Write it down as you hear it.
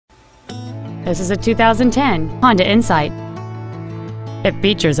This is a 2010 Honda Insight. It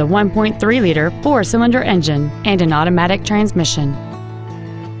features a 1.3-liter four-cylinder engine and an automatic transmission.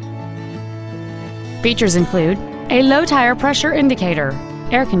 Features include a low tire pressure indicator,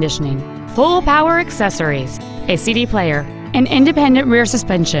 air conditioning, full power accessories, a CD player, an independent rear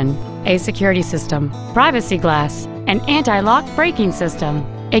suspension, a security system, privacy glass, an anti-lock braking system,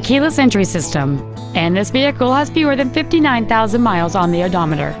 a keyless entry system, and this vehicle has fewer than 59,000 miles on the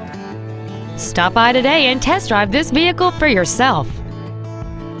odometer. Stop by today and test drive this vehicle for yourself.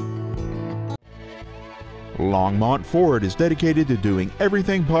 Longmont Ford is dedicated to doing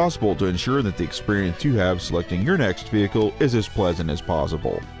everything possible to ensure that the experience you have selecting your next vehicle is as pleasant as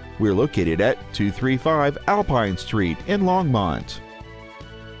possible. We're located at 235 Alpine Street in Longmont.